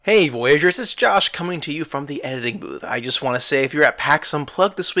Hey Voyagers, it's Josh coming to you from the editing booth. I just want to say if you're at PAX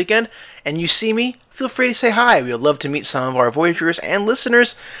Unplugged this weekend and you see me, feel free to say hi. We would love to meet some of our Voyagers and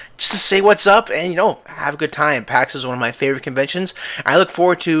listeners just to say what's up and, have a good time. PAX is one of my favorite conventions. I look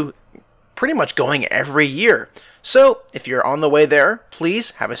forward to pretty much going every year. So if you're on the way there, please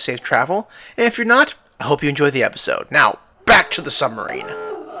have a safe travel. And if you're not, I hope you enjoy the episode. Now, back to the submarine.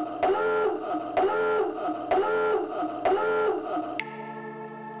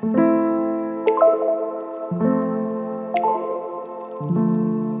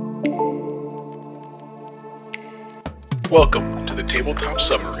 Welcome to the Tabletop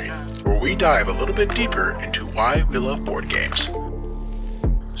Submarine, where we dive a little bit deeper into why we love board games.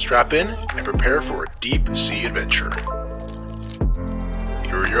 Strap in and prepare for a deep sea adventure.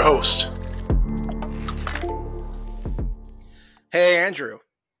 Here are your hosts. Hey Andrew.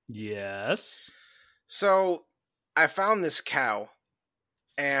 Yes. So, I found this cow,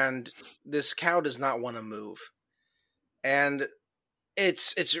 and this cow does not want to move. And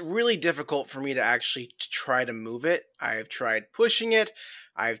it's really difficult for me to actually try to move it. I've tried pushing it,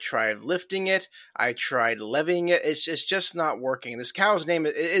 I've tried lifting it, I tried levying it. It's just not working. This cow's name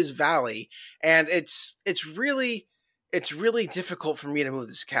is Valley, and it's really difficult for me to move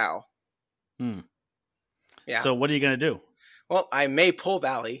this cow. Yeah. So what are you going to do? Well, I may pull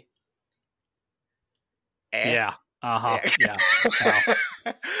Valley. Yeah. Uh-huh. Yeah. Yeah.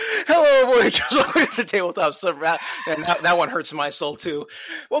 Hello, Voyagers. Welcome to the Tabletop Submarine. And that one hurts my soul, too.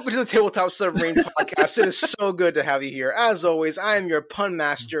 Welcome to the Tabletop Submarine podcast. It is so good to have you here. As always, I am your pun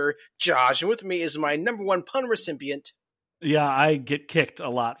master, Josh, and with me is my number one pun recipient. Yeah, I get kicked a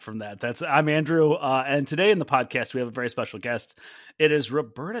lot from that. I'm Andrew, and today in the podcast, we have a very special guest. It is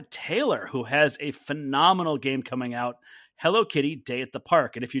Roberta Taylor, who has a phenomenal game coming out, Hello Kitty Day at the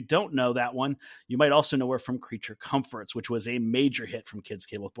Park. And if you don't know that one, you might also know her from Creature Comforts, which was a major hit from Kids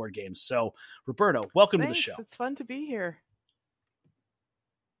Cable Board Games. So, Roberta, welcome Thanks. to the show. It's fun to be here.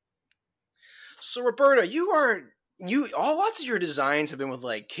 So, Roberta, lots of your designs have been with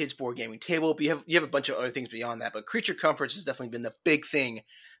like kids board gaming table, but you have a bunch of other things beyond that. But Creature Comforts has definitely been the big thing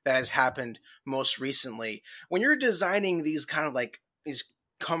that has happened most recently. When you're designing these kind of like these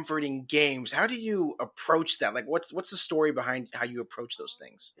comforting games, how do you approach that? Like, what's the story behind how you approach those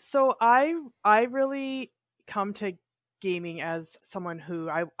things? So I really come to gaming as someone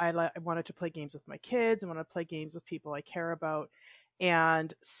who I wanted to play games with my kids. I want to play games with people I care about.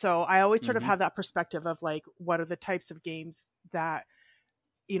 And so I always sort of have that perspective of like, what are the types of games that,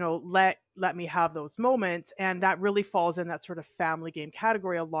 let me have those moments. And that really falls in that sort of family game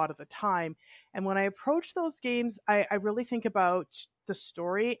category a lot of the time. And when I approach those games, I really think about the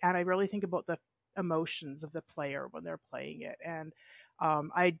story, and I really think about the emotions of the player when they're playing it. And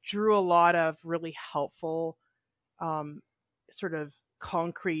I drew a lot of really helpful sort of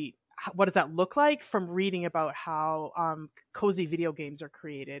concrete, what does that look like, from reading about how cozy video games are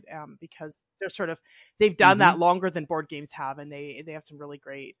created, because they've done that longer than board games have, and they have some really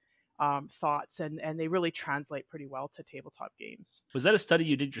great thoughts, and they really translate pretty well to tabletop games. Was that a study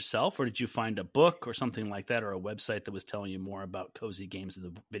you did yourself, or did you find a book or something like that, or a website that was telling you more about cozy games in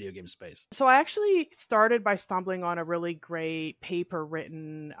the video game space? So I actually started by stumbling on a really great paper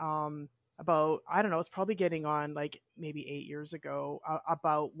written about, I don't know, it's probably getting on like maybe 8 years ago,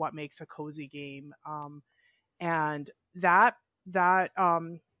 about what makes a cozy game. And that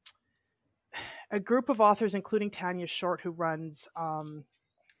a group of authors, including Tanya Short, who runs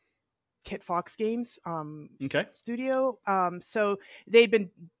Kit Fox Games studio. So they'd been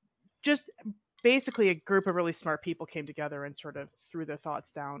just basically a group of really smart people came together and sort of threw their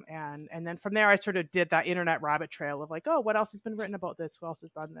thoughts down. And then from there, I sort of did that internet rabbit trail of like, oh, what else has been written about this? Who else has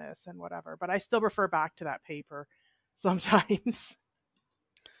done this and whatever. But I still refer back to that paper sometimes.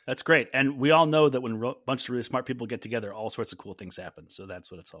 That's great. And we all know that when a bunch of really smart people get together, all sorts of cool things happen. So that's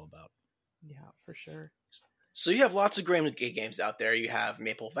what it's all about. Yeah, for sure. So you have lots of great games out there. You have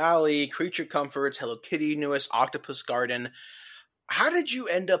Maple Valley, Creature Comforts, Hello Kitty, newest Octopus Garden. How did you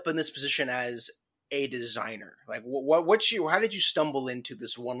end up in this position as a designer? Like, how did you stumble into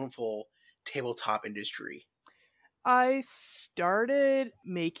this wonderful tabletop industry? I started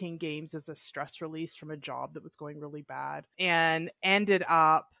making games as a stress release from a job that was going really bad, and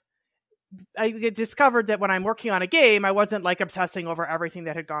I discovered that when I'm working on a game, I wasn't like obsessing over everything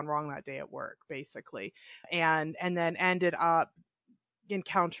that had gone wrong that day at work, basically. And then ended up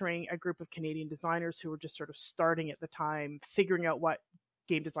encountering a group of Canadian designers who were just sort of starting at the time, figuring out what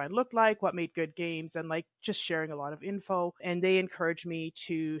game design looked like, what made good games, and like just sharing a lot of info. And they encouraged me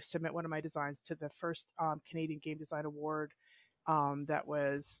to submit one of my designs to the first Canadian Game Design Award that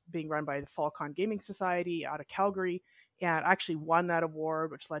was being run by the Falcon Gaming Society out of Calgary. and I actually won that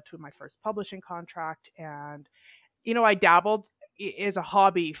award, which led to my first publishing contract. And, I dabbled as a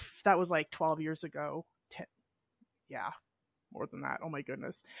hobby. That was like 12 years ago. Yeah, more than that. Oh my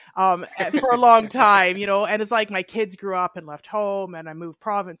goodness. For a long time, and it's like my kids grew up and left home and I moved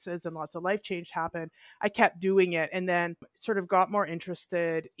provinces and lots of life change happened. I kept doing it and then sort of got more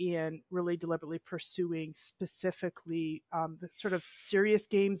interested in really deliberately pursuing specifically the sort of serious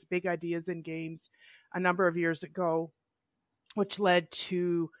games, big ideas in games a number of years ago, which led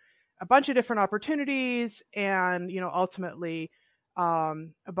to a bunch of different opportunities. And, ultimately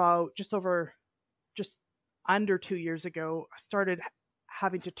about just under 2 years ago, I started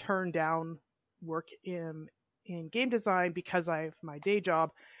having to turn down work in game design because I have my day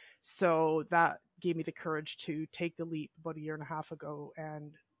job. So that gave me the courage to take the leap about 1.5 years ago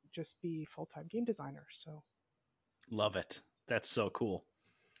and just be a full-time game designer. So love it. That's so cool.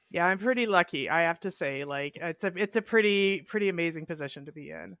 Yeah, I'm pretty lucky, I have to say. Like it's a pretty amazing position to be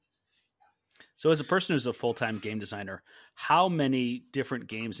in. So as a person who's a full-time game designer, how many different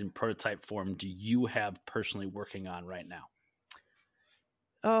games in prototype form do you have personally working on right now?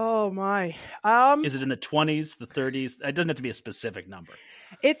 Oh my. Is it in the 20s, the 30s? It doesn't have to be a specific number.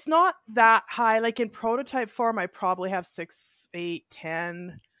 It's not that high. Like in prototype form, I probably have 6, 8,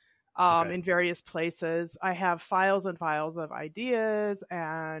 10 in various places. I have files and files of ideas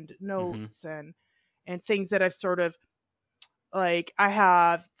and notes and things that I've sort of like. I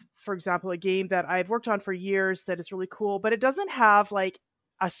have, for example, a game that I've worked on for years that is really cool, but it doesn't have like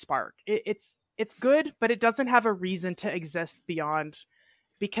a spark. It's good, but it doesn't have a reason to exist beyond,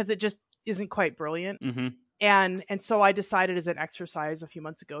 because it just isn't quite brilliant. And so I decided as an exercise a few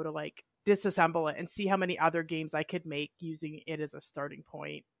months ago to like disassemble it and see how many other games I could make using it as a starting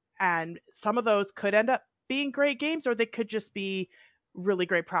point. And some of those could end up being great games, or they could just be really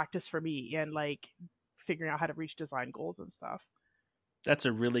great practice for me and like figuring out how to reach design goals and stuff. That's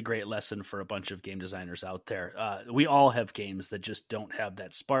a really great lesson for a bunch of game designers out there. We all have games that just don't have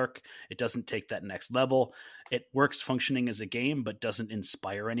that spark. It doesn't take that next level. It works functioning as a game, but doesn't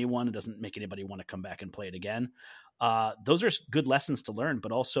inspire anyone. It doesn't make anybody want to come back and play it again. Those are good lessons to learn,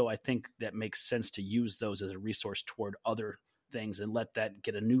 but also I think that makes sense to use those as a resource toward other things and let that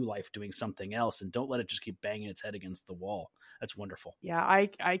get a new life doing something else, and don't let it just keep banging its head against the wall. That's wonderful. Yeah,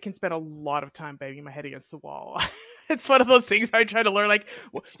 I can spend a lot of time banging my head against the wall. It's one of those things I try to learn, like,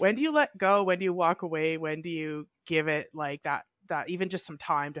 when do you let go? When do you walk away? When do you give it like that even just some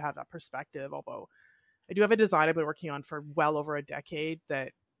time to have that perspective? Although I do have a design I've been working on for well over a decade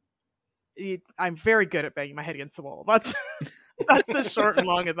that I'm very good at banging my head against the wall. That's the short and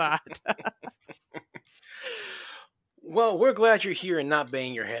long of that. Well, we're glad you're here and not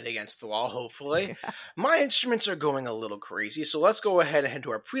banging your head against the wall, hopefully. Yeah. My instruments are going a little crazy, so let's go ahead and head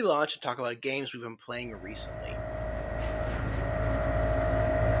to our pre-launch and talk about games we've been playing recently.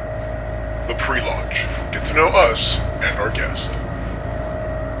 The pre-launch. Get to know us and our guest.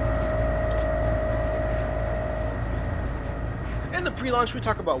 In the pre-launch, we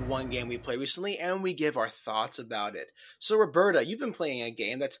talk about one game we played recently, and we give our thoughts about it. So, Roberta, you've been playing a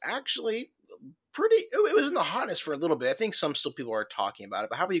game that's actually it was in the hotness for a little bit. I think some still people are talking about it,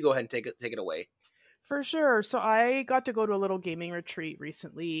 but how about you go ahead and take it away? For sure. So I got to go to a little gaming retreat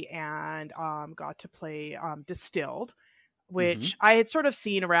recently and got to play Distilled, which I had sort of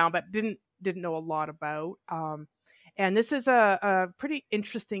seen around but didn't know a lot about. And this is a pretty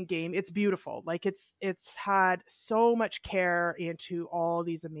interesting game. It's beautiful. Like it's had so much care into all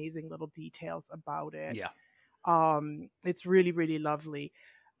these amazing little details about it. Yeah. It's really, really lovely.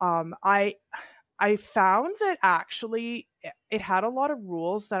 I found that actually it had a lot of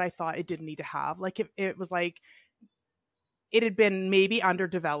rules that I thought it didn't need to have. Like it was like it had been maybe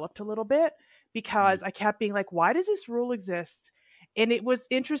underdeveloped a little bit, because I kept being like, why does this rule exist? And it was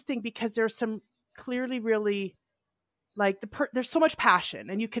interesting because there's some clearly really like there's so much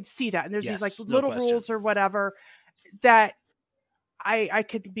passion, and you could see that. And there's these like little rules or whatever that I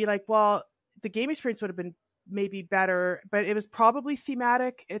could be like, well, the game experience would have been maybe better, but it was probably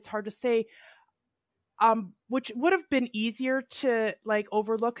thematic. It's hard to say. Which would have been easier to like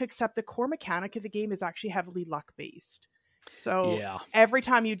overlook, except the core mechanic of the game is actually heavily luck based. So every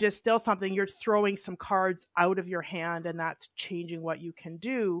time you distill something, you're throwing some cards out of your hand, and that's changing what you can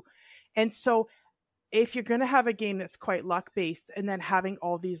do. And so if you're going to have a game that's quite luck based, and then having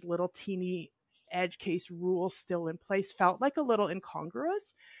all these little teeny edge case rules still in place felt like a little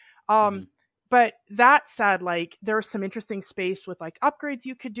incongruous. But that said, like there's some interesting space with like upgrades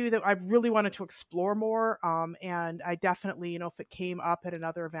you could do that I really wanted to explore more. And I definitely, if it came up at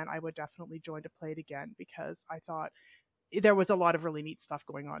another event, I would definitely join to play it again, because I thought there was a lot of really neat stuff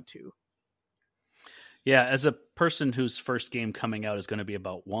going on too. Yeah, as a person whose first game coming out is going to be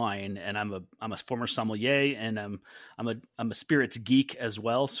about wine, and I'm a former sommelier, and I'm a spirits geek as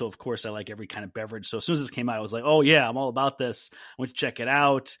well. So of course I like every kind of beverage. So as soon as this came out, I was like, oh yeah, I'm all about this. I went to check it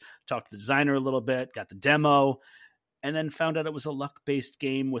out, talked to the designer a little bit, got the demo, and then found out it was a luck-based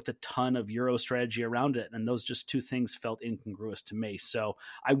game with a ton of Euro strategy around it. And those just two things felt incongruous to me. So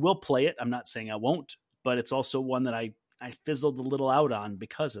I will play it. I'm not saying I won't, but it's also one that I fizzled a little out on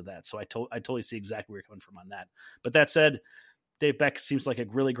because of that. So I totally see exactly where you're coming from on that. But that said, Dave Beck seems like a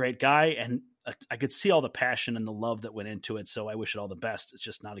really great guy, and I could see all the passion and the love that went into it. So I wish it all the best. It's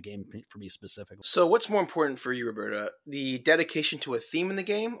just not a game for me specifically. So what's more important for you, Roberta? The dedication to a theme in the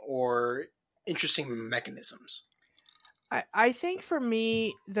game or interesting mechanisms? I think for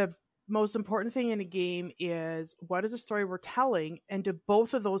me, the most important thing in a game is what is the story we're telling, and do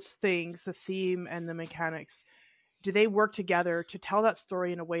both of those things, the theme and the mechanics, do they work together to tell that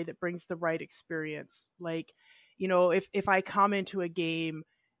story in a way that brings the right experience? Like, if I come into a game,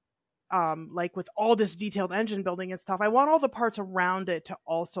 like with all this detailed engine building and stuff, I want all the parts around it to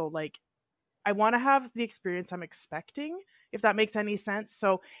also I want to have the experience I'm expecting, if that makes any sense.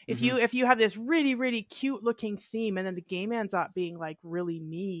 So if you have this really, really cute looking theme and then the game ends up being like really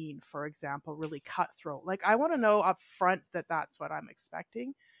mean, for example, really cutthroat, like I want to know up front that that's what I'm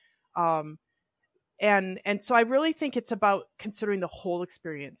expecting. And so I really think it's about considering the whole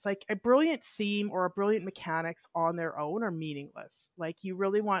experience. Like a brilliant theme or a brilliant mechanics on their own are meaningless. Like you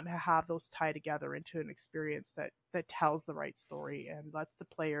really want to have those tie together into an experience that tells the right story and lets the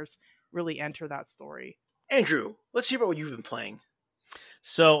players really enter that story. Andrew, let's hear about what you've been playing.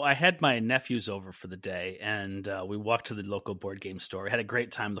 So I had my nephews over for the day, and we walked to the local board game store. We had a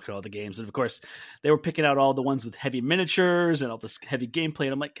great time looking at all the games. And of course, they were picking out all the ones with heavy miniatures and all this heavy gameplay.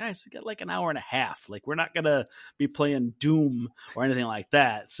 And I'm like, guys, we got like an hour and a half. Like, we're not going to be playing Doom or anything like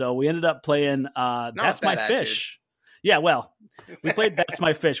that. So we ended up playing That's My Fish. Yeah, well, we played That's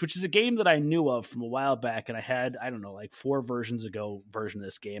My Fish, which is a game that I knew of from a while back. And I had, I don't know, like 4 versions ago version of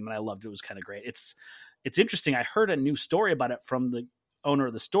this game. And I loved it. It was kind of great. It's interesting. I heard a new story about it from the owner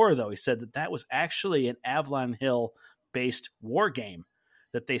of the store, though. He said that was actually an Avalon Hill based war game,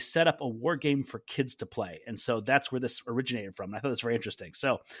 that they set up a war game for kids to play. And so that's where this originated from. And I thought that's very interesting.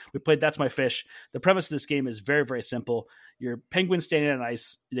 So we played That's My Fish. The premise of this game is very, very simple. Your penguins standing on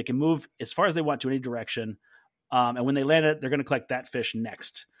ice. They can move as far as they want to in any direction. And when they land it, they're going to collect that fish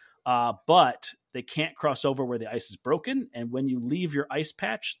next. But they can't cross over where the ice is broken. And when you leave your ice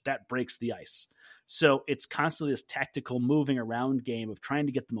patch, that breaks the ice. So it's constantly this tactical moving around game of trying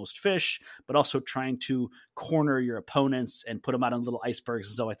to get the most fish, but also trying to corner your opponents and put them out on little icebergs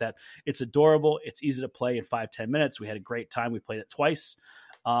and stuff like that. It's adorable. It's easy to play in 5-10 minutes. We had a great time. We played it twice.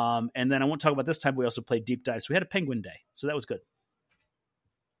 And then I won't talk about this time. We also played Deep Dive. So we had a penguin day. So that was good.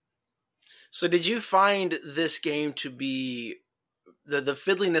 So did you find this game to be the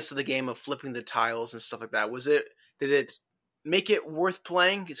fiddliness of the game of flipping the tiles and stuff like that? Did it make it worth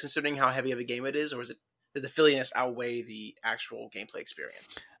playing, considering how heavy of a game it is, or did the fiddliness outweigh the actual gameplay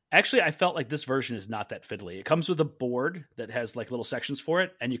experience? Actually, I felt like this version is not that fiddly. It comes with a board that has like little sections for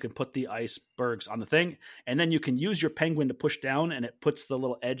it, and you can put the icebergs on the thing, and then you can use your penguin to push down, and it puts the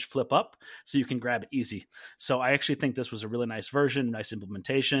little edge flip up, so you can grab it easy. So I actually think this was a really nice version, nice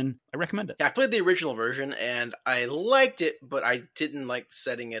implementation. I recommend it. Yeah, I played the original version, and I liked it, but I didn't like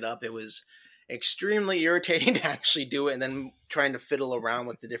setting it up. It was extremely irritating to actually do it, and then trying to fiddle around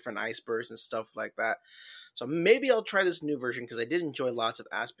with the different icebergs and stuff like that. So maybe I'll try this new version, because I did enjoy lots of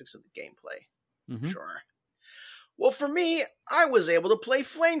aspects of the gameplay. Mm-hmm. Sure. Well, for me, I was able to play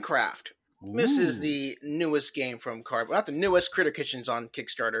Flamecraft. Ooh. This is the newest game from Cardboard. Not the newest, Critter Kitchen's on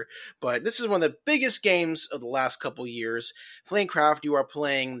Kickstarter, but this is one of the biggest games of the last couple years. Flamecraft, you are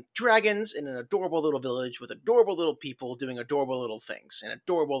playing dragons in an adorable little village with adorable little people doing adorable little things in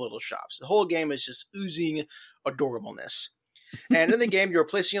adorable little shops. The whole game is just oozing adorableness. And in the game, you're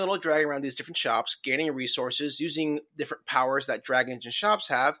placing a little dragon around these different shops, gaining resources, using different powers that dragons and shops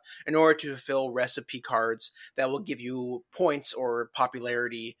have in order to fulfill recipe cards that will give you points or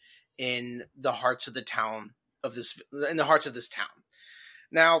popularity in the hearts of the town in the hearts of this town.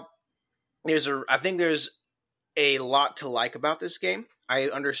 Now, I think there's a lot to like about this game. I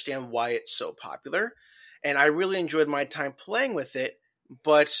understand why it's so popular, and I really enjoyed my time playing with it,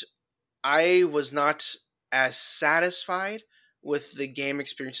 but I was not as satisfied with the game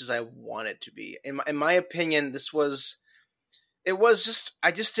experiences I wanted to be. In my opinion,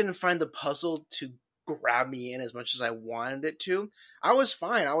 I just didn't find the puzzle to grab me in as much as I wanted it to. I was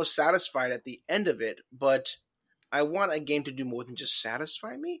fine. I was satisfied at the end of it, but I want a game to do more than just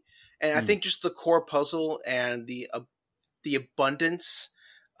satisfy me. And I think just the core puzzle and the abundance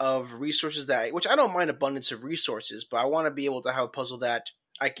of resources which I don't mind abundance of resources, but I want to be able to have a puzzle that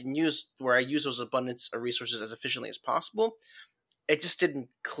I can use where I use those abundance of resources as efficiently as possible. It just didn't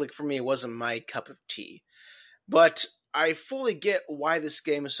click for me. It wasn't my cup of tea. But I fully get why this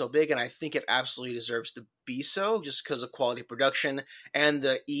game is so big, and I think it absolutely deserves to be so, just because of quality of production and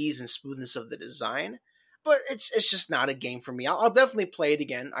the ease and smoothness of the design. But it's just not a game for me. I'll definitely play it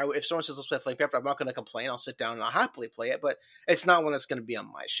again. If someone says let's play Flamecraft, I'm not going to complain. I'll sit down and I'll happily play it, but it's not one that's going to be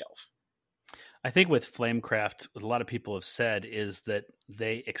on my shelf. I think with Flamecraft, what a lot of people have said is that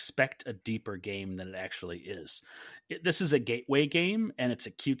they expect a deeper game than it actually is. This is a gateway game, and it's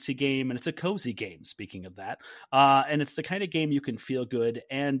a cutesy game, and it's a cozy game, speaking of that. And it's the kind of game you can feel good,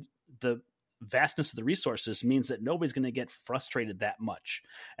 and the vastness of the resources means that nobody's going to get frustrated that much.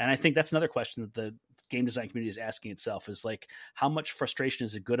 And I think that's another question that the game design community is asking itself is like, how much frustration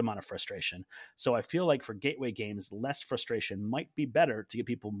is a good amount of frustration? So I feel like for gateway games, less frustration might be better to get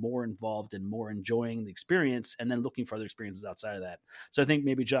people more involved and more enjoying the experience and then looking for other experiences outside of that. So I think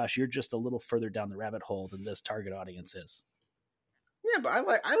maybe, Josh, you're just a little further down the rabbit hole than this target audience is. Yeah,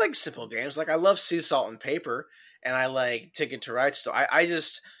 but I like simple games. Like I love Sea Salt and Paper, and I like Ticket to Ride. So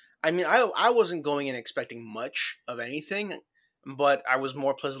I wasn't going in expecting much of anything, but I was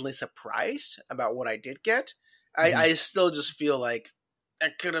more pleasantly surprised about what I did get. I still just feel like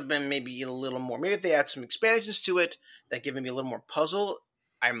it could have been maybe a little more. Maybe if they add some expansions to it that give me a little more puzzle,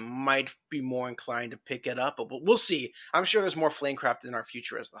 I might be more inclined to pick it up. But we'll see. I'm sure there's more Flamecraft in our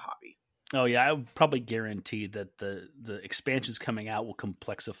future as the hobby. Oh yeah, I would probably guarantee that the expansions coming out will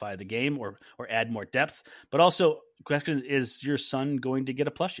complexify the game or add more depth. But also, question is your son going to get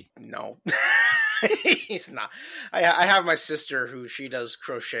a plushie? No, he's not. I have my sister who she does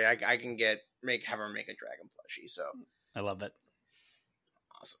crochet. I can have her make a dragon plushie. So I love it.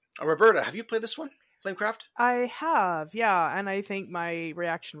 Awesome. Roberta, have you played this one, Flamecraft? I have, yeah, and I think my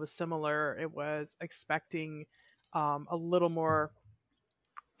reaction was similar. It was expecting a little more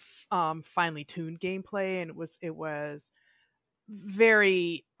finely tuned gameplay, and it was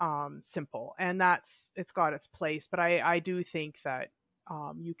very simple, and it's got its place. But I do think that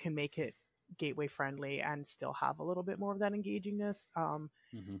you can make it gateway friendly and still have a little bit more of that engagingness.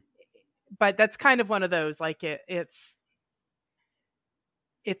 But that's kind of one of those, like it's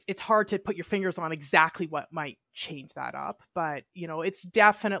hard to put your fingers on exactly what might change that up, but it's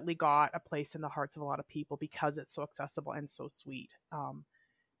definitely got a place in the hearts of a lot of people because it's so accessible and so sweet.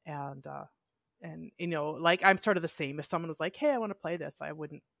 And like I'm sort of the same. If someone was like, hey, I want to play this, I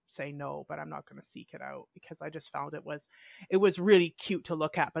wouldn't say no, but I'm not going to seek it out because I just found it was really cute to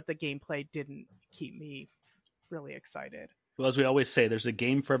look at, but the gameplay didn't keep me really excited. Well, as we always say, there's a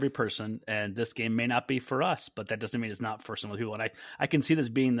game for every person, and this game may not be for us, but that doesn't mean it's not for some of the people. And I can see this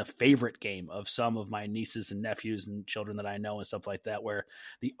being the favorite game of some of my nieces and nephews and children that I know and stuff like that, where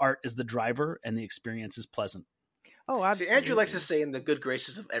the art is the driver and the experience is pleasant. Oh, absolutely. See, Andrew likes to stay in the good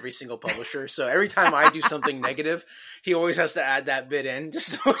graces of every single publisher, so every time I do something negative, he always has to add that bit in.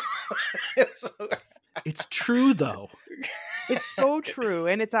 It's true, though. It's so true,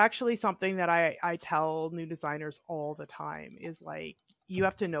 and it's actually something that I tell new designers all the time, is like, you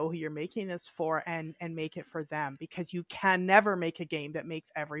have to know who you're making this for and make it for them, because you can never make a game that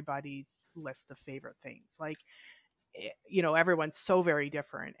makes everybody's list of favorite things. Like, everyone's so very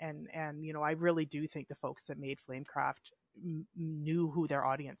different, and I really do think the folks that made Flamecraft knew who their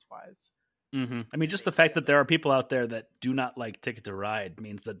audience was. Mm-hmm. I mean, just the fact that there are people out there that do not like Ticket to Ride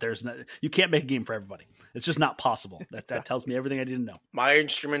means that you can't make a game for everybody. It's just not possible. That tells me everything I didn't know. My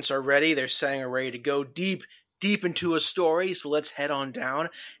instruments are ready. They're saying are ready to go deep into a story. So let's head on down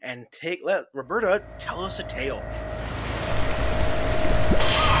and let Roberta tell us a tale.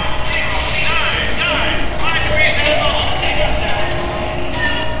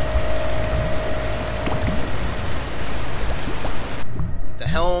 The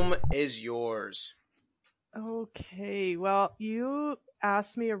helm is yours. Okay, well, you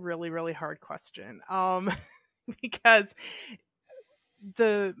asked me a really, really hard question, because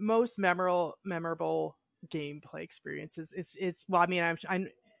the most memorable gameplay experiences is well, I mean, I'm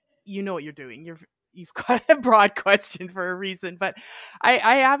you know what you're doing. You've got a broad question for a reason, but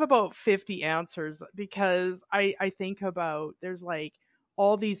I have about 50 answers, because I think about, there's like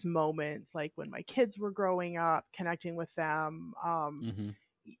all these moments, like when my kids were growing up, connecting with them.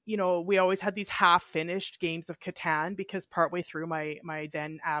 We always had these half-finished games of Catan, because partway through my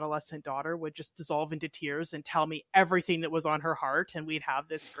then adolescent daughter would just dissolve into tears and tell me everything that was on her heart, and we'd have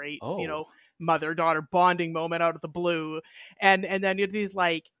this great, mother-daughter bonding moment out of the blue. And then you have these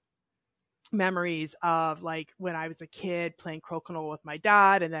like memories of like when I was a kid playing crokinole with my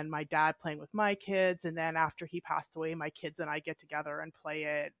dad, and then my dad playing with my kids, and then after he passed away, my kids and I get together and play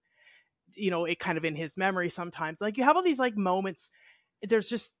it, it kind of in his memory sometimes. Like you have all these like moments. There's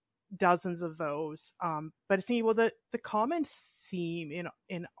just dozens of those. But it's well, the common theme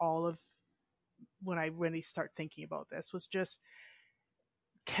in all of when I really start thinking about this was just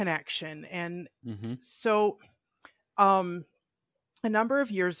connection. And so a number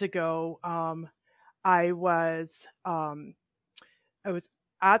of years ago, I was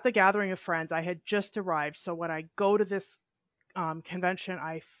at the gathering of friends. I had just arrived. So when I go to this convention,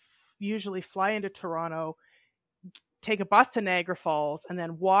 I usually fly into Toronto, take a bus to Niagara Falls, and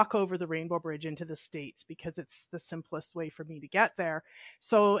then walk over the Rainbow Bridge into the States because it's the simplest way for me to get there.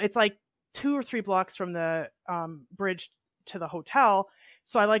 So it's like 2 or 3 blocks from the bridge to the hotel.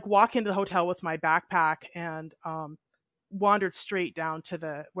 So I like walk into the hotel with my backpack and wandered straight down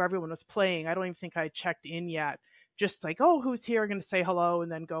to where everyone was playing. I don't even think I checked in yet. Just like, oh, who's here? I'm going to say hello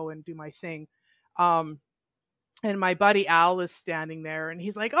and then go and do my thing. And my buddy Al is standing there, and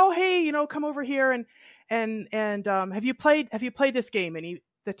he's like, oh, hey, come over here and have you played this game? And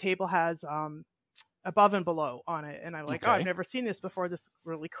the table has Above and Below on it. And I'm like, okay. Oh, I've never seen this before. This is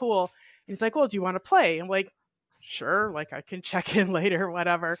really cool. And he's like, well, do you want to play? And I'm like, sure, like I can check in later,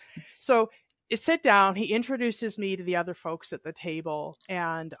 whatever. So I sit down, he introduces me to the other folks at the table,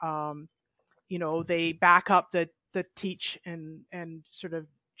 and they back up the teach and sort of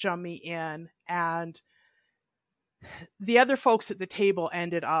jump me in. And the other folks at the table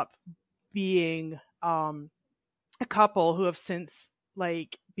ended up being a couple who have since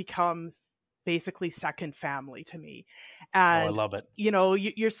like become basically second family to me. And I love it.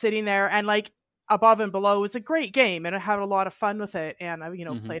 You're sitting there, and like Above and Below was a great game, and I had a lot of fun with it, and I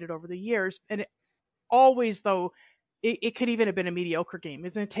played it over the years. And always, though, it could even have been a mediocre game.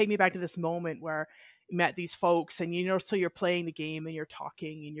 It's going to take me back to this moment where I met these folks, and so you're playing the game and you're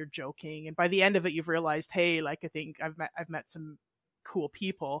talking and you're joking, and by the end of it, you've realized, hey, like I think I've met some cool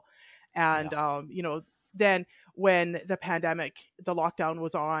people. And then when the pandemic, the lockdown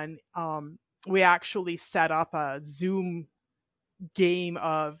was on, we actually set up a Zoom game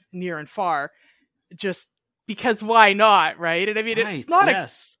of Near and Far, just because why not, right? And I mean, it's not a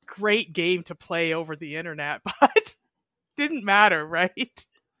great game to play over the internet, but didn't matter, right?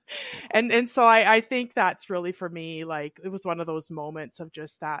 And so I think that's really, for me, like it was one of those moments of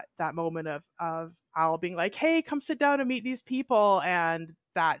just that moment of Al being like, hey, come sit down and meet these people, and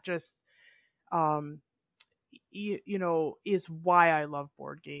that just is why I love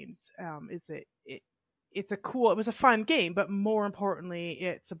board games. It was a fun game, but more importantly,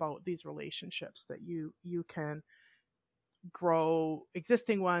 it's about these relationships that you can grow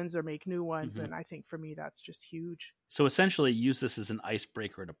existing ones or make new ones. And I think for me, that's just huge. So essentially use this as an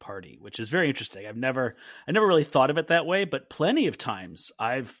icebreaker at a party, which is very interesting. I never really thought of it that way, but plenty of times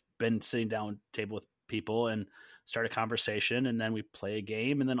I've been sitting down at a table with people and start a conversation, and then we play a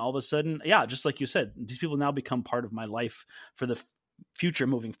game, and then all of a sudden, just like you said, these people now become part of my life for the future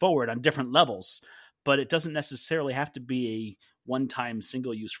moving forward on different levels. But it doesn't necessarily have to be a one-time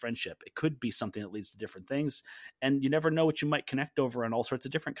single-use friendship. It could be something that leads to different things, and you never know what you might connect over on all sorts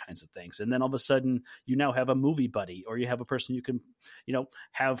of different kinds of things. And then all of a sudden, you now have a movie buddy, or you have a person you can,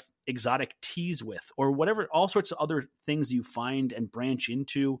 have exotic teas with, or whatever, all sorts of other things you find and branch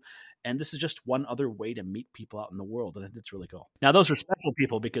into. And this is just one other way to meet people out in the world, and it's really cool. Now, those are special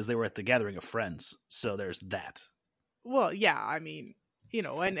people because they were at the gathering of friends, so there's that. Well, yeah, I mean,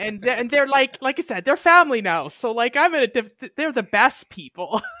 and they're like I said, they're family now. So like they're the best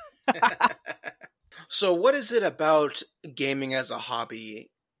people. So what is it about gaming as a hobby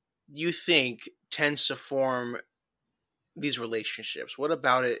you think tends to form these relationships? What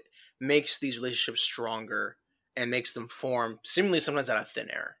about it makes these relationships stronger and makes them form seemingly sometimes out of thin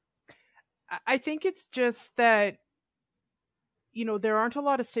air? I think it's just that, there aren't a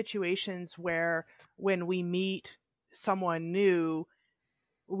lot of situations where when we meet someone new,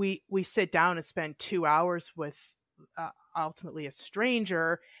 we sit down and spend 2 hours with ultimately a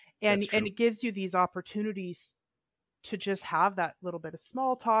stranger, and it gives you these opportunities to just have that little bit of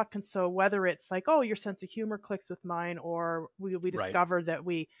small talk. And so whether it's like, oh, your sense of humor clicks with mine, or we discover that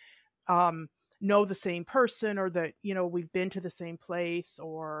we know the same person, or that we've been to the same place,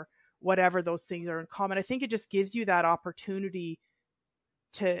 or whatever those things are in common, I think it just gives you that opportunity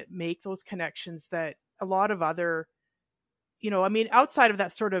to make those connections that a lot of other, outside of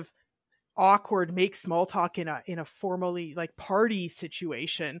that sort of awkward make small talk in a formally like party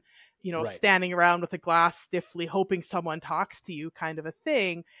situation, standing around with a glass stiffly hoping someone talks to you kind of a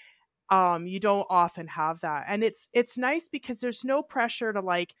thing. You don't often have that. And it's nice because there's no pressure to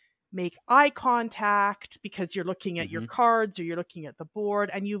like make eye contact because you're looking at your cards or you're looking at the board,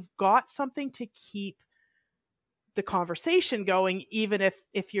 and you've got something to keep the conversation going, even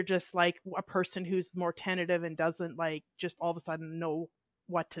if you're just like a person who's more tentative and doesn't like just all of a sudden know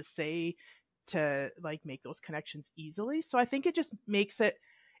what to say to like make those connections easily. So I think it just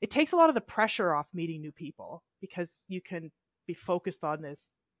it takes a lot of the pressure off meeting new people, because you can be focused on this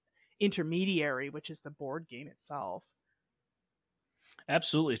intermediary, which is the board game itself.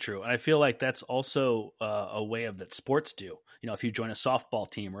 Absolutely true. And I feel like that's also a way of that sports do. You know, if you join a softball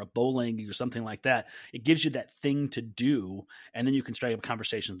team or a bowling league or something like that, it gives you that thing to do, and then you can strike up a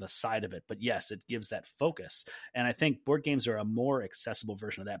conversation on the side of it. But yes, it gives that focus. And I think board games are a more accessible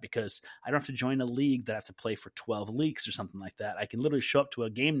version of that, because I don't have to join a league that I have to play for 12 weeks or something like that. I can literally show up to a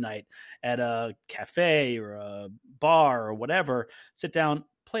game night at a cafe or a bar or whatever, sit down,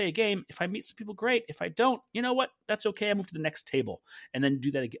 play a game. If I meet some people, great. If I don't, you know what? That's okay. I move to the next table and then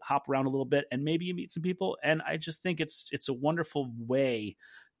do that, hop around a little bit, and maybe you meet some people. And I just think it's a wonderful way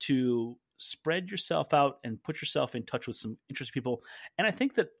to spread yourself out and put yourself in touch with some interesting people. And I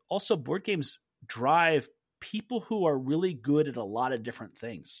think that also board games drive people who are really good at a lot of different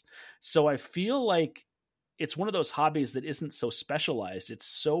things. So I feel like it's one of those hobbies that isn't so specialized. It's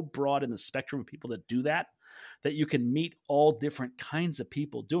so broad in the spectrum of people that do that you can meet all different kinds of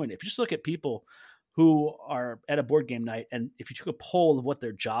people doing it. If you just look at people who are at a board game night, and if you took a poll of what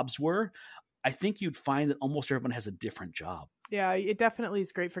their jobs were, I think you'd find that almost everyone has a different job. Yeah, it definitely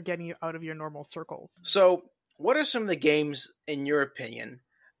is great for getting you out of your normal circles. So what are some of the games, in your opinion,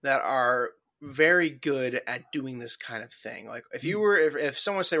 that are very good at doing this kind of thing? Like if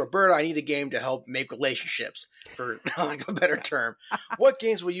someone say, Roberta, I need a game to help make relationships, for like a better term, what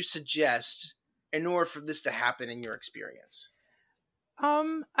games will you suggest in order for this to happen in your experience?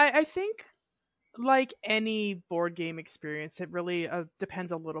 I think, like any board game experience, it really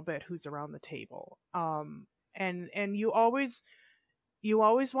depends a little bit who's around the table. And you always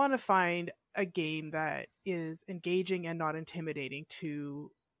want to find a game that is engaging and not intimidating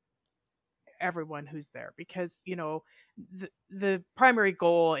to everyone who's there, because you know the primary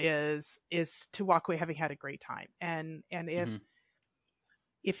goal is to walk away having had a great time. And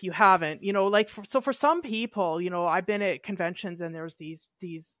if you haven't, you know, like for some people, you know, I've been at conventions and there's these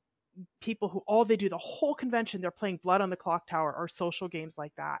people who all they do the whole convention, they're playing Blood on the Clock Tower or social games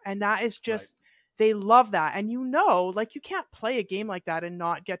like that. And that is just, they love that. And you know, like you can't play a game like that and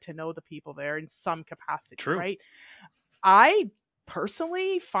not get to know the people there in some capacity. True. Right? I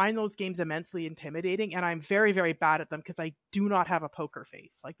personally find those games immensely intimidating, and I'm very, very bad at them because I do not have a poker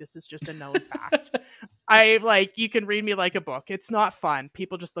face. Like, this is just a known fact. You can read me like a book. It's not fun.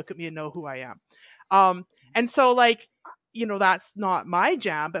 People just look at me and know who I am. And so like, you know, that's not my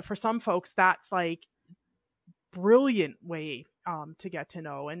jam, but for some folks that's like brilliant way to get to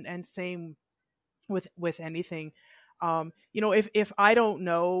know. And same with anything. You know, if I don't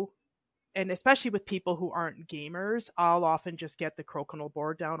know, and especially with people who aren't gamers, I'll often just get the crokinole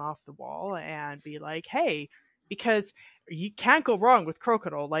board down off the wall and be like, hey, because you can't go wrong with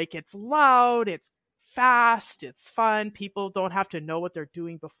crokinole. Like, it's loud, it's fast, it's fun. People don't have to know what they're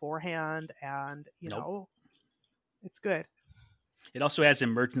doing beforehand. And, you know, it's good. It also has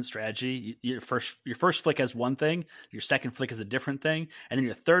emergent strategy. Your first flick has one thing, your second flick is a different thing, and then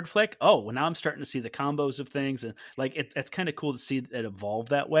your third flick, well, now I'm starting to see the combos of things, and like it's kind of cool to see it evolve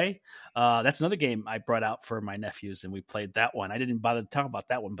that way. That's another game I brought out for my nephews, and we played that one. I didn't bother to talk about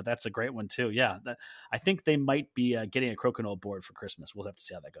that one, but that's a great one too. Yeah, I think they might be getting a crokinole board for Christmas. We'll have to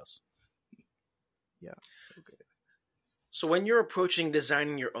see how that goes. Yeah, so good. So when you're approaching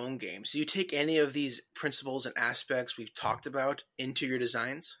designing your own games, do you take any of these principles and aspects we've talked about into your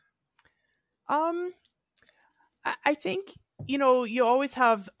designs? I think, you know, you always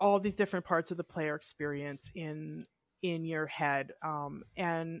have all these different parts of the player experience in your head.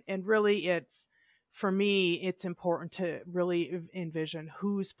 And really it's, for me, it's important to really envision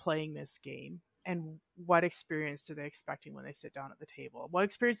who's playing this game and what experience are they expecting when they sit down at the table? What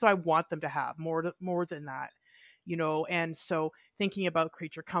experience do I want them to have more than that? You know, and so thinking about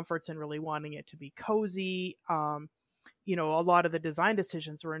creature comforts and really wanting it to be cozy, you know, a lot of the design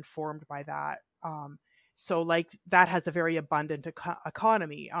decisions are informed by that. So like that has a very abundant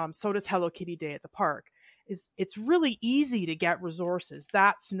economy. So does Hello Kitty Day at the Park. It's really easy to get resources.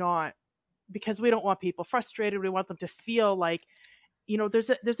 That's not because we don't want people frustrated. We want them to feel like, you know, there's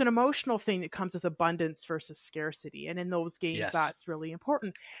an emotional thing that comes with abundance versus scarcity. And in those games, that's really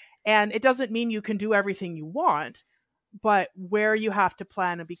important. And it doesn't mean you can do everything you want, but where you have to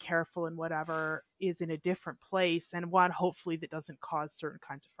plan and be careful and whatever is in a different place, and one hopefully that doesn't cause certain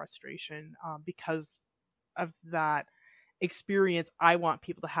kinds of frustration because of that experience I want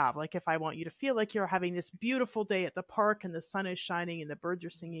people to have. Like if I want you to feel like you're having this beautiful day at the park and the sun is shining and the birds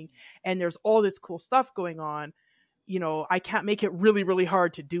are singing and there's all this cool stuff going on, I can't make it really, really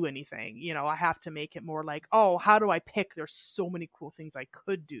hard to do anything. I have to make it more like, oh, how do I pick? There's so many cool things I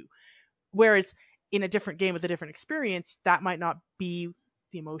could do. Whereas in a different game with a different experience, that might not be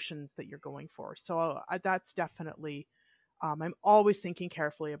the emotions that you're going for. So that's definitely, I'm always thinking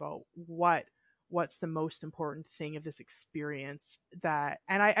carefully about what's the most important thing of this experience and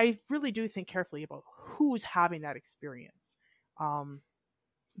I really do think carefully about who's having that experience.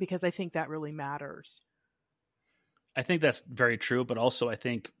 Because I think that really matters. I think that's very true, but also I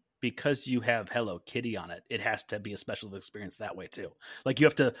think because you have Hello Kitty on it, it has to be a special experience that way too. Like you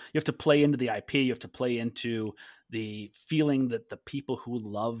have to play into the IP, you have to play into the feeling that the people who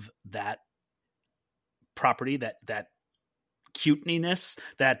love that property, that cuteness,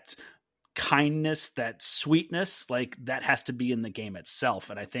 that kindness, that sweetness, like that has to be in the game itself.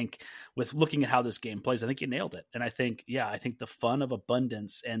 And I think with looking at how this game plays, I think you nailed it. And I think the fun of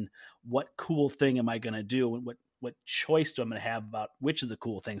abundance and what cool thing am I going to do and what choice do I'm going to have about which of the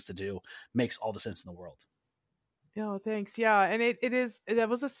cool things to do makes all the sense in the world. Oh, thanks. Yeah. And that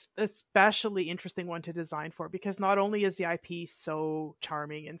was a especially interesting one to design for, because not only is the IP so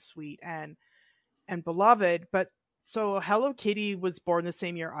charming and sweet and beloved, but so Hello Kitty was born the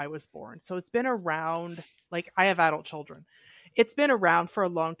same year I was born. So it's been around, like I have adult children. It's been around for a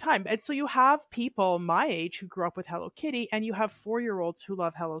long time. And so you have people my age who grew up with Hello Kitty, and you have 4-year-olds who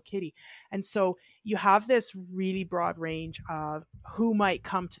love Hello Kitty. And so you have this really broad range of who might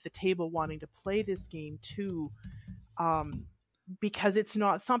come to the table wanting to play this game too. Because it's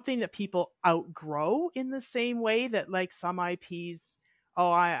not something that people outgrow in the same way that like some IPs,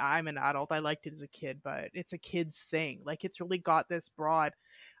 I'm an adult, I liked it as a kid, but it's a kid's thing. Like it's really got this broad.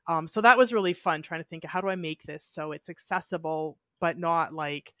 So that was really fun trying to think of how do I make this so it's accessible, but not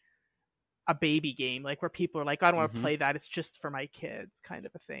like a baby game, like where people are like, I don't want to play that. It's just for my kids kind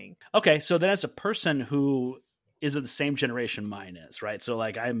of a thing. Okay. So then as a person who is of the same generation mine is, right? So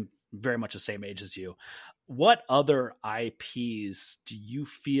like I'm very much the same age as you. What other IPs do you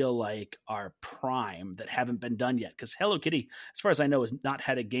feel like are prime that haven't been done yet? Because Hello Kitty, as far as I know, has not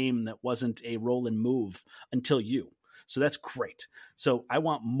had a game that wasn't a roll and move until you. So that's great. So I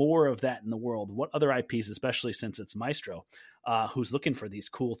want more of that in the world. What other IPs, especially since it's Maestro, who's looking for these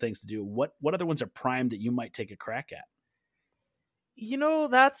cool things to do, what other ones are prime that you might take a crack at?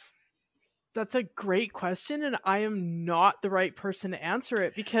 That's a great question, and I am not the right person to answer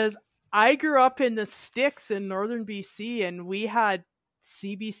it, because I grew up in the sticks in northern BC, and we had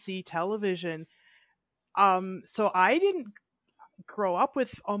CBC television. So I didn't grow up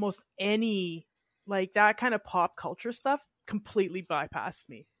with almost any, like that kind of pop culture stuff completely bypassed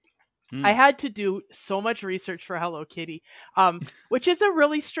me. I had to do so much research for Hello Kitty, which is a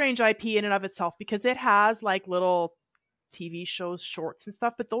really strange IP in and of itself, because it has like little TV shows, shorts and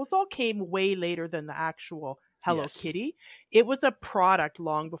stuff, but those all came way later than the actual Hello Kitty. It was a product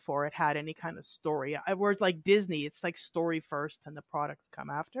long before it had any kind of story. Whereas like Disney, it's like story first and the products come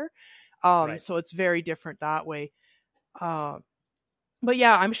after. Right. So it's very different that way. But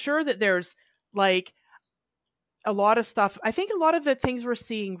yeah, I'm sure that there's like a lot of stuff. I think a lot of the things we're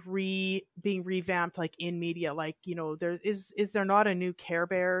seeing being revamped, like in media, like, there is there not a new Care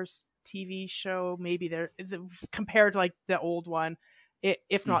Bears TV show? Maybe there, compared to like the old one,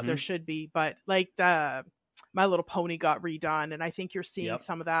 if not, there should be, but like the My Little Pony got redone, and I think you're seeing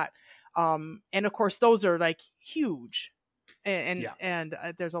some of that. And of course those are like huge, and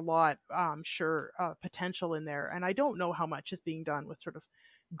there's a lot, potential in there. And I don't know how much is being done with sort of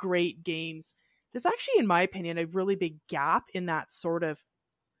great games. There's actually, in my opinion, a really big gap in that sort of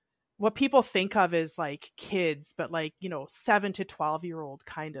what people think of as like kids, but like, 7 to 12-year-old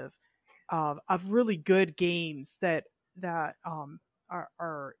kind of really good games that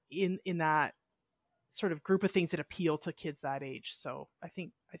are in that sort of group of things that appeal to kids that age. So I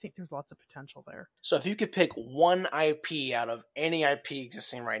think there's lots of potential there. So if you could pick one IP out of any IP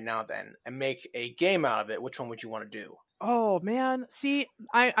existing right now then and make a game out of it, which one would you want to do? Oh man, see,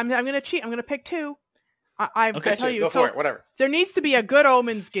 I'm going to cheat. I'm going to pick two. I tell you, go for it, whatever. There needs to be a Good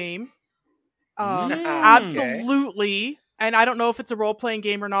Omens game. Absolutely. Okay. And I don't know if it's a role-playing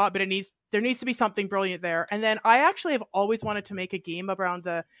game or not, but there needs to be something brilliant there. And then I actually have always wanted to make a game around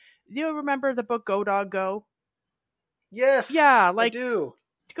do you remember the book Go Dog Go? Yes. Yeah, like I do.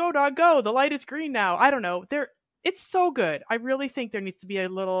 Go Dog Go. The light is green now. I don't know. It's so good. I really think there needs to be a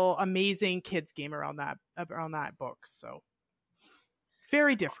little amazing kids game around that book. So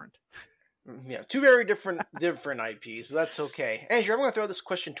very different. Yeah, two very different IPs, but that's okay. Andrew, I'm going to throw this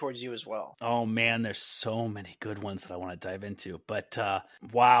question towards you as well. Oh man, there's so many good ones that I want to dive into. But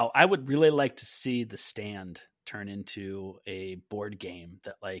wow, I would really like to see The Stand turn into a board game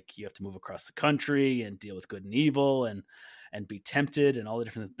that like you have to move across the country and deal with good and evil and be tempted and all the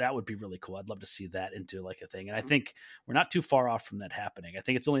different. That would be really cool. I'd love to see that into like a thing. And I think we're not too far off from that happening. I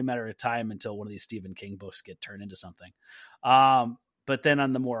think it's only a matter of time until one of these Stephen King books get turned into something. But then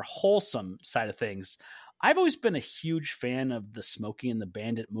on the more wholesome side of things, I've always been a huge fan of the Smokey and the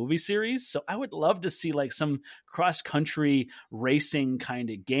Bandit movie series. So I would love to see like some cross country racing kind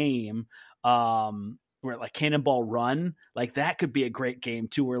of game, where like Cannonball Run, like that could be a great game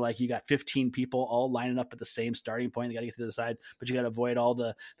too, where like you got 15 people all lining up at the same starting point. They got to get to the side, but you got to avoid all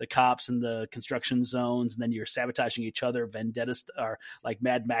the cops and the construction zones. And then you're sabotaging each other, vendetta or like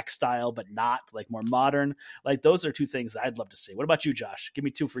Mad Max style, but not like more modern. Like those are two things I'd love to see. What about you, Josh? Give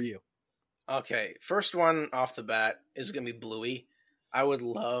me two for you. Okay, first one off the bat is gonna be Bluey. I would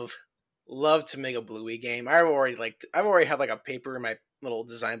love to make a Bluey game. I've already had like a paper in my little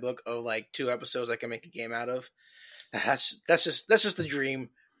design book of like 2 episodes I can make a game out of. That's just the dream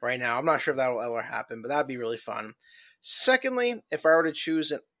right now. I'm not sure if that will ever happen, but that'd be really fun. Secondly, if I were to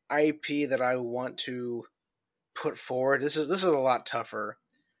choose an IP that I want to put forward, this is a lot tougher,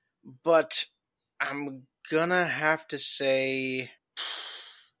 but I'm gonna have to say,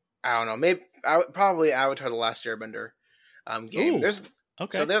 I don't know, maybe probably Avatar: The Last Airbender game. Ooh, there's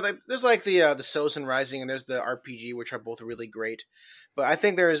okay. So there's like the Sozen Rising and there's the RPG, which are both really great. But I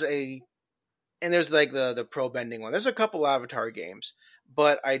think there's like the pro bending one. There's a couple Avatar games,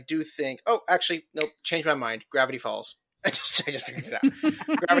 but I do think. Oh, actually, nope. Change my mind. Gravity Falls. I just figured it out.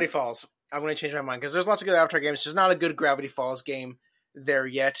 Gravity Falls. I'm going to change my mind because there's lots of good Avatar games. There's not a good Gravity Falls game there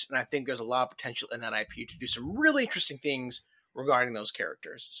yet, and I think there's a lot of potential in that IP to do some really interesting things regarding those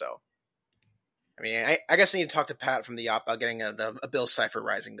characters. So, I mean, I guess I need to talk to Pat from the Yacht about getting a Bill Cipher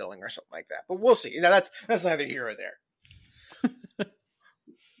Rising going or something like that. But we'll see. That's neither here or there.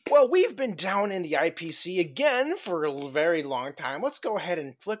 Well, we've been down in the IPC again for a very long time. Let's go ahead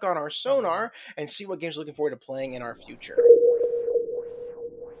and flick on our sonar and see what games we're looking forward to playing in our future.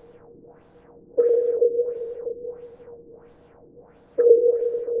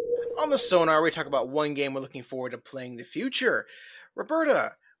 On the sonar, we talk about one game we're looking forward to playing in the future.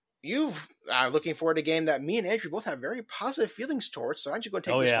 Roberta, you've looking forward to a game that me and Andrew both have very positive feelings towards, so why don't you go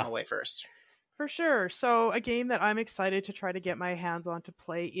take this one away first? For sure. So a game that I'm excited to try to get my hands on to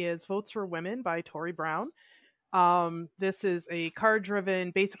play is Votes for Women by Tori Brown. This is a card-driven,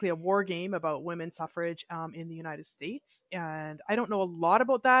 basically a war game about women's suffrage in the United States. And I don't know a lot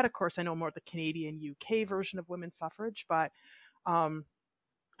about that. Of course, I know more of the Canadian UK version of women's suffrage, but I'm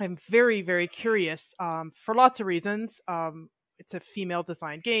very, very curious for lots of reasons. It's a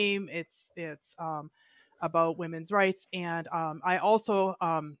female-designed game. It's about women's rights. And I also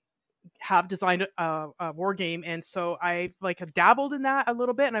have designed a war game, and so I have dabbled in that a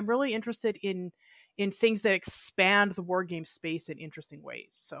little bit, and I'm really interested in things that expand the war game space in interesting ways.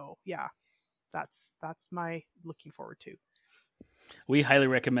 So yeah, that's my looking forward to. We highly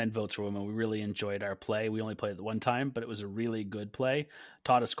recommend Votes for Women. We really enjoyed our play. We only played it one time, but it was a really good play.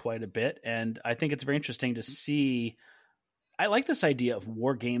 Taught us quite a bit, and I think it's very interesting to see. I like this idea of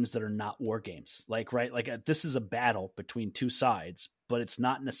war games that are not war games. This is a battle between two sides, but it's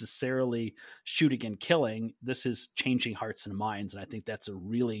not necessarily shooting and killing. This is changing hearts and minds. And I think that's a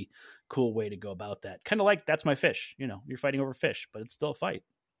really cool way to go about that. Kind of like That's My Fish. You know, you're fighting over fish, but it's still a fight.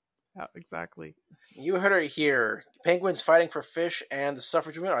 Yeah, exactly. You heard it here. Penguins fighting for fish and the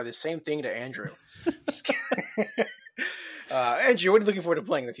suffrage movement are the same thing to Andrew. Andrew, what are you looking forward to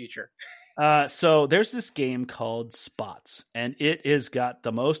playing in the future? So there's this game called Spots, and it has got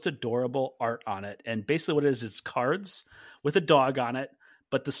the most adorable art on it. And basically what it is, it's cards with a dog on it,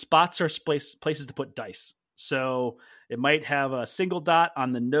 but the spots are places to put dice. So it might have a single dot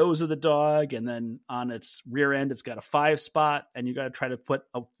on the nose of the dog, and then on its rear end, it's got a 5 spot, and you got to try to put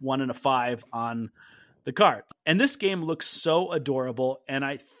a 1 and a 5 on the card. And this game looks so adorable. And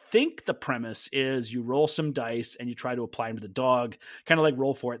I think the premise is you roll some dice and you try to apply them to the dog, kind of like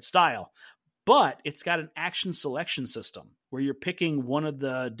Roll For It style. But it's got an action selection system where you're picking one of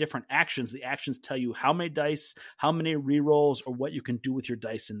the different actions. The actions tell you how many dice, how many rerolls, or what you can do with your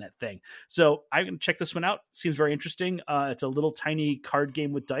dice in that thing. So I'm going to check this one out. Seems very interesting. It's a little tiny card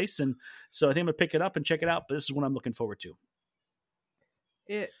game with dice. And so I think I'm going to pick it up and check it out. But this is what I'm looking forward to.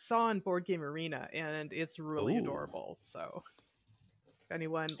 It's on Board Game Arena, and it's really adorable. So if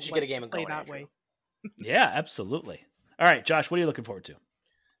anyone should get a game and play go that way. Yeah, absolutely. All right, Josh, what are you looking forward to?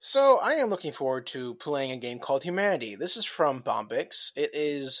 So I am looking forward to playing a game called Humanity. This is from Bombix. It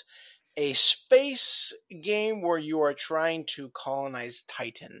is a space game where you are trying to colonize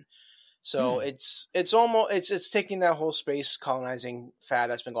Titan. So it's taking that whole space colonizing fad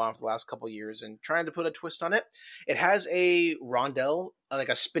that's been going on for the last couple of years and trying to put a twist on it. It has a rondelle, like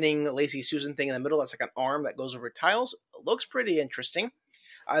a spinning Lazy Susan thing in the middle. That's like an arm that goes over tiles. It looks pretty interesting.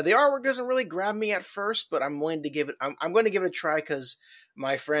 The artwork doesn't really grab me at first, but I'm willing to give it. I'm going to give it a try because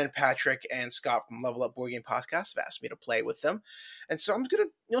my friend Patrick and Scott from Level Up Board Game Podcast have asked me to play with them, and so I'm going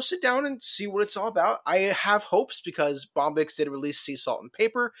to sit down and see what it's all about. I have hopes because Bombix did release Sea Salt and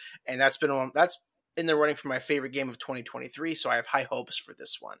Paper, and that's in the running for my favorite game of 2023. So I have high hopes for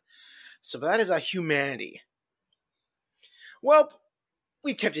this one. So that is a Humanity. Well,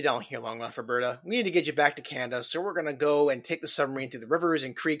 we've kept you down here long enough, Roberta. We need to get you back to Canada, so we're going to go and take the submarine through the rivers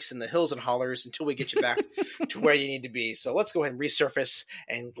and creeks and the hills and hollers until we get you back to where you need to be. So let's go ahead and resurface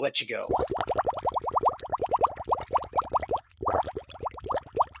and let you go.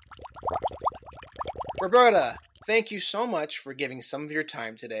 Roberta, thank you so much for giving some of your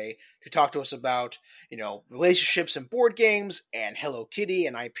time today to talk to us about, relationships and board games and Hello Kitty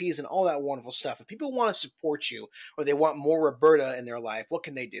and IPs and all that wonderful stuff. If people want to support you or they want more Roberta in their life, what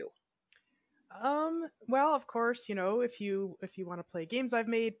can they do? Well, of course, if you want to play games I've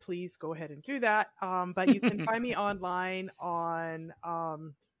made, please go ahead and do that. But you can find me online on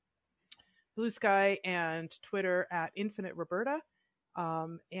Blue Sky and Twitter at Infinite Roberta.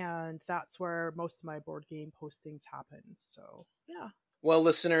 And that's where most of my board game postings happen. So, yeah. Well,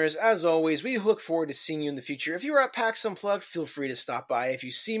 listeners, as always, we look forward to seeing you in the future. If you're at PAX Unplugged, feel free to stop by. If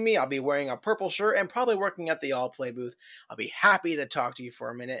you see me, I'll be wearing a purple shirt and probably working at the All Play booth. I'll be happy to talk to you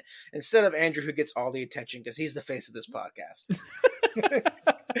for a minute instead of Andrew, who gets all the attention because he's the face of this podcast.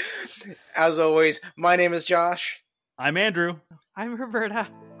 As always, my name is Josh. I'm Andrew. I'm Roberta.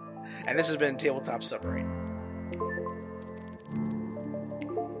 And this has been Tabletop Submarine.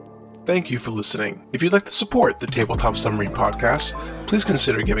 Thank you for listening. If you'd like to support the Tabletop Submarine podcast, please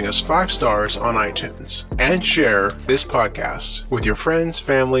consider giving us 5 stars on iTunes and share this podcast with your friends,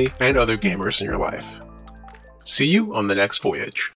 family, and other gamers in your life. See you on the next voyage.